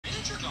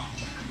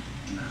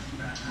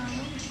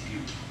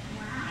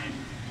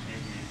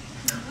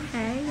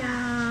Hey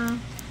y'all.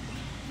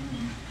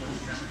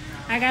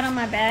 I got on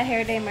my Bad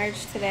Hair Day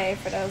merch today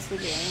for those who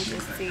didn't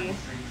just see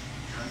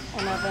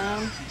one of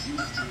them.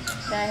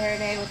 Bad Hair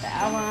Day with the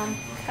album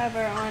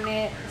cover on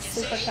it. It's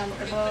super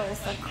comfortable.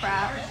 It's a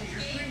crop. So,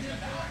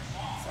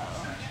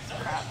 it's a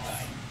crop.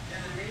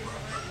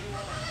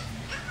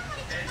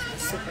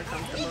 It's super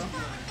comfortable.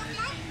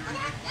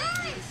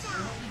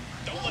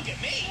 Don't look at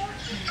me.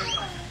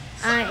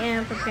 I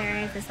am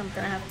preparing for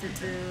something I have to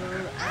do.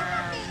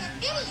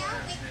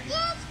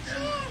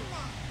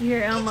 You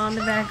hear Elmo in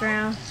the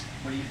background?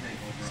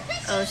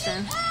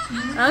 Ocean.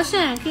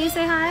 Ocean, can you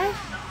say hi?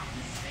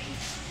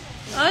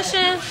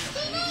 Ocean.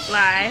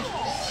 Live.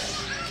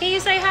 Can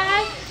you say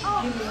hi?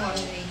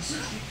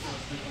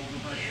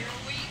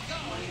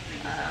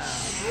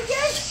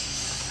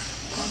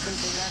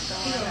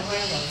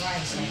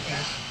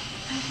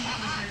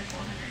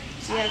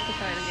 Yeah, I could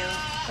try to give them.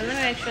 But let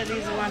me make sure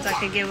these are the ones I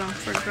could give them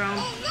for grown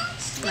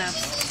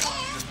snaps.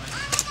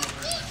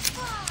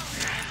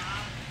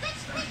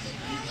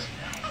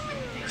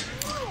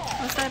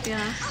 What's up,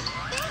 y'all?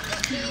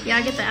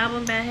 Y'all get the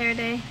album Bad Hair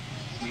Day?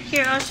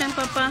 Here, Ocean,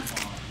 Papa.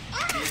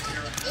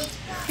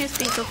 Here's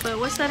Pinklefoot.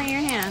 What's that in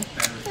your hand?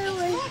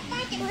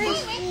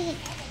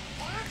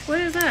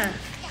 What is that?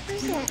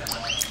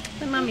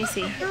 Let mommy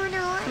see.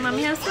 Let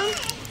mommy have some?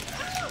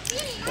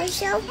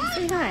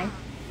 Say hi.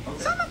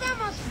 Some of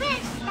them are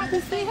fish.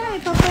 Just say hi,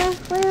 Papa.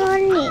 What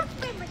on it?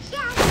 Say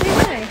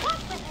hi.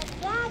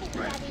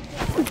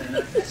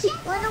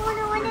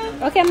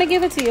 Okay, I'm gonna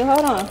give it to you.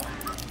 Hold on.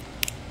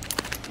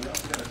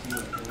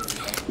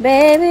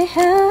 Baby,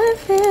 how I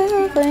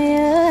feel for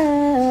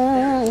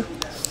you.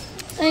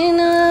 I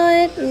know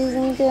it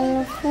isn't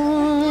gonna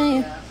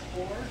find.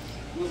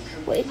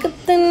 Wake up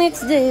the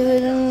next day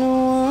with a new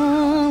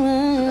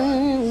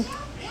one.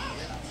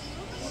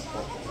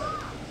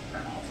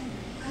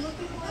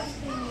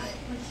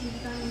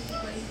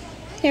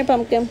 Here,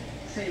 pumpkin.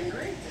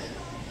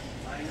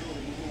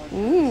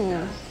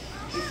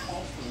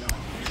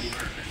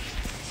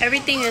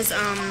 Everything is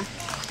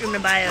in the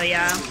bio,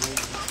 y'all.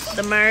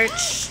 The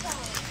merch,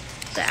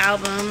 the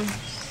album,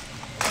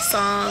 the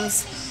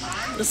songs.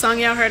 The song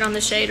y'all heard on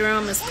the Shade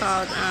Room is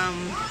called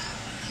oh,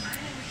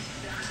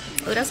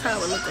 that's how it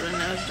would look with a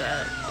nose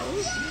job.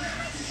 Ooh.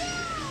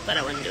 But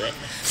I wouldn't do it.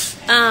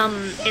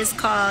 It's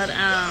called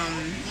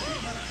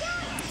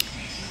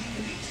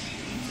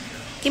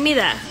give me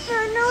that.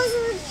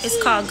 It's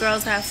called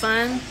Girls Have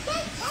Fun.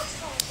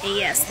 And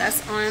yes,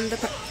 that's on the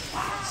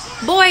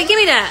boy, give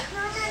me that.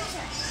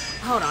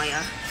 Hold on,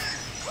 y'all.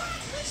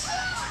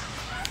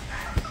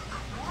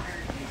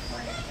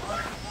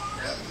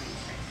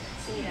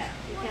 See that?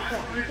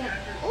 You can't.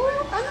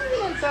 Ooh, I know you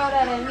didn't throw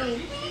that at me.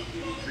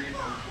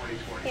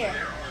 Here.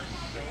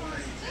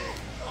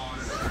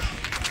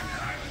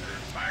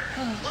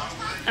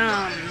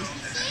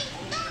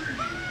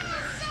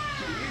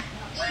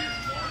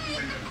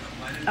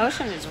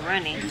 Ocean is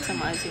running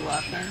as he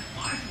walking.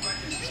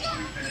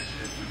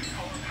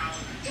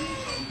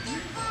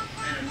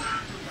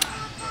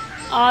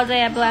 All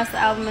Day I Blast, the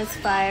album is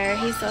fire.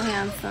 He's so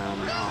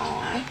handsome.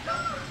 Aww.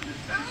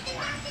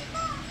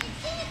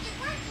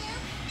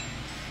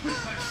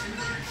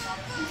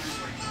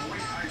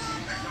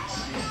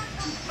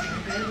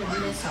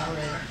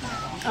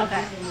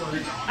 Okay.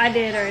 I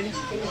did already.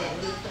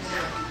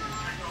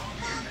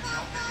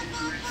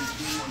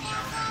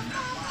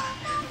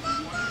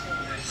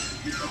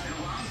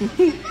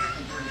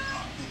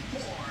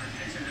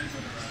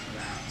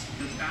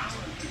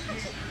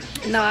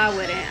 No, I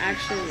wouldn't. I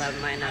actually love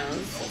my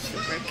nose. It's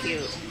super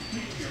cute.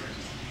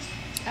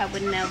 I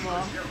would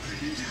never.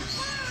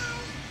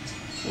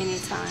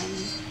 Anytime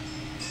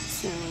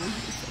soon.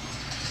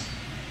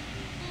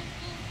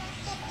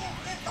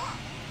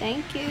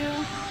 Thank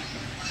you.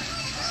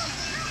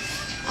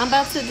 I'm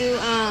about to do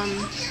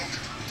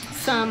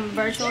some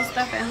virtual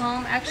stuff at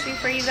home actually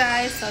for you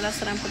guys, so that's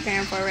what I'm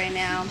preparing for right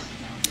now.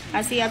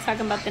 I see y'all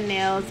talking about the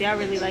nails. Y'all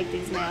really like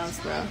these nails,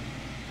 bro.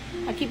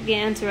 I keep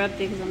getting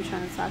interrupted because I'm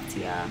trying to talk to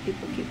y'all.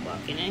 People keep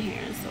walking in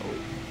here, and so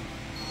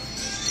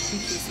he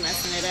keeps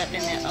messing it up.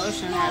 And then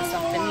Ocean has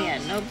something he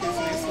had no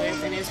business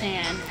with in his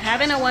hand.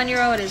 Having a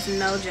 1-year-old is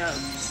no joke.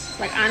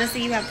 Like,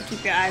 honestly, you have to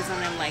keep your eyes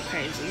on them like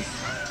crazy.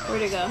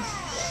 Where'd it go?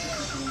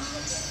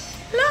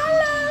 La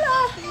la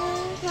la.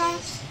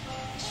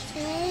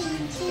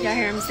 Y'all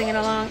hear him singing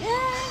along?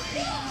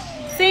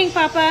 Yeah. Sing,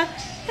 Papa.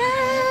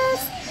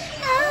 Yes,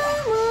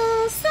 I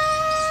will sing.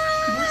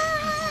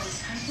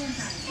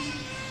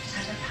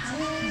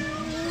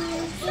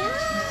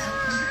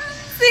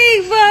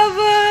 Sing,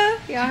 Papa.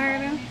 Y'all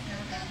heard him?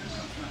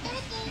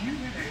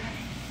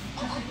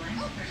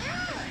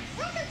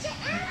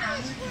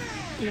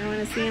 You don't want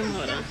to see him?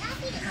 Hold on.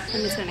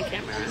 Let me turn the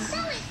camera on.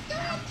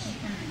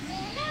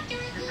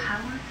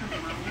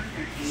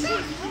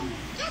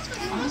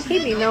 He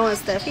be knowing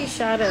stuff. He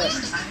shot up.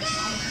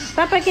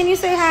 Papa, can you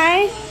say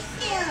hi?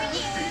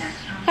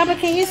 Papa,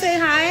 can you say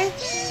hi?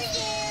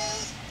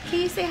 Can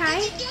you say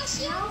hi?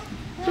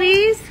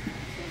 Please?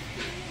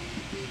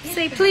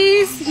 Say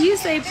please. You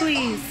say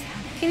please.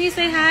 Can you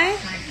say hi?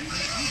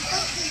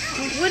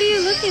 What are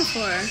you looking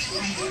for?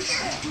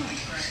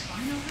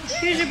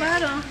 Here's your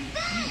bottle.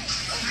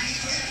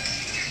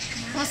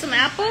 Want some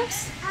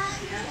apples?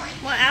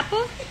 Want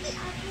apple?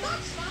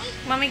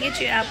 Mommy,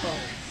 get you apple.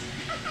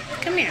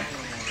 Come here.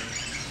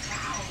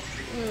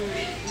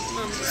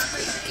 Mom's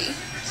sleepy.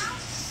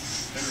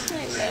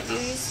 I love you.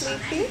 You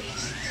sleepy?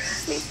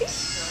 Sleepy?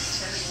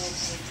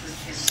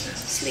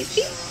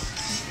 Sleepy?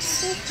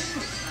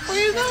 Where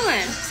you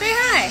going? Say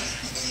hi.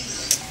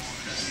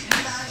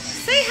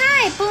 Say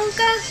hi,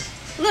 Punka.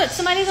 Look,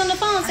 somebody's on the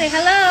phone. Say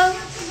hello.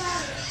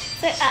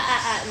 Say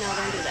No,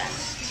 don't do that.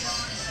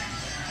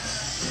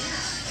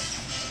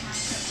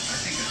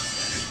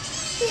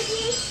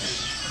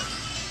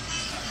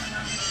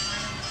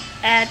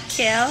 Add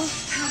kill.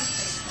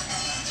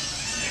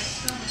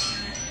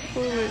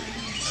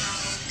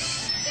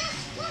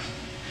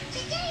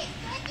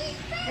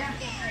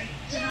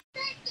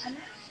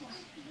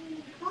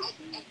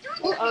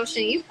 Oh,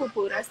 Ocean, you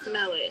poo-pooed. I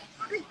smell it.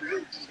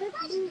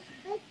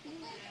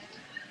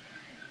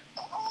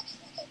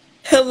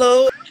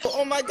 Hello.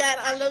 Oh my God,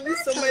 I love you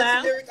so much,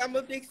 Hello? Lyric. I'm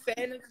a big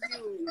fan of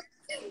you.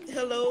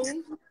 Hello.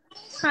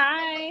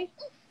 Hi.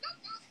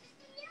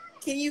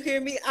 Can you hear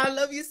me? I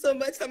love you so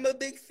much. I'm a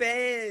big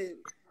fan.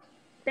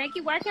 Thank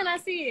you. Why can't I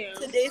see you?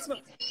 Today's my.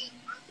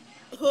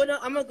 Hold on,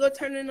 I'm gonna go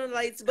turn on the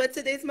lights. But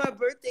today's my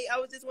birthday. I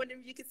was just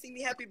wondering if you could sing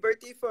me happy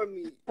birthday for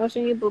me.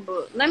 Ocean, you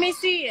boo-boo. Let me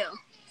see you.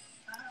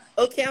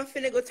 Okay, I'm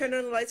finna go turn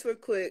on the lights real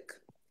quick.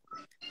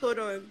 Hold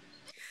on.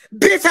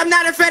 Bitch, I'm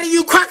not afraid of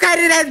you, crock-eyed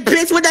ass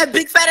bitch with that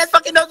big fat ass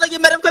fucking nose like your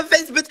medical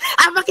face, bitch.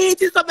 I fucking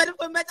hate you so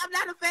medical bitch. I'm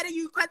not afraid of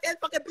you, crock ass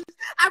fucking bitch.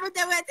 I read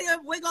that way I take a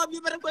wig off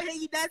you, medical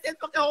hate you, that ass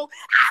fucking hole.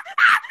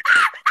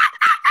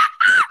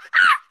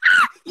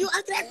 You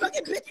ugly ass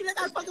fucking bitch, you look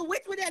like a fucking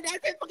witch with that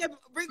ass fucking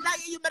ring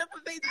light in your medical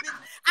face, bitch.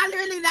 I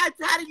literally not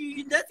tired of you,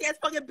 you dusty ass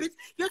fucking bitch.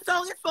 Your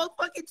song is so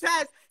fucking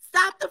trash.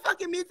 Stop the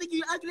fucking music,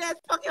 you ugly ass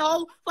fucking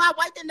hole, before I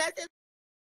wipe the ass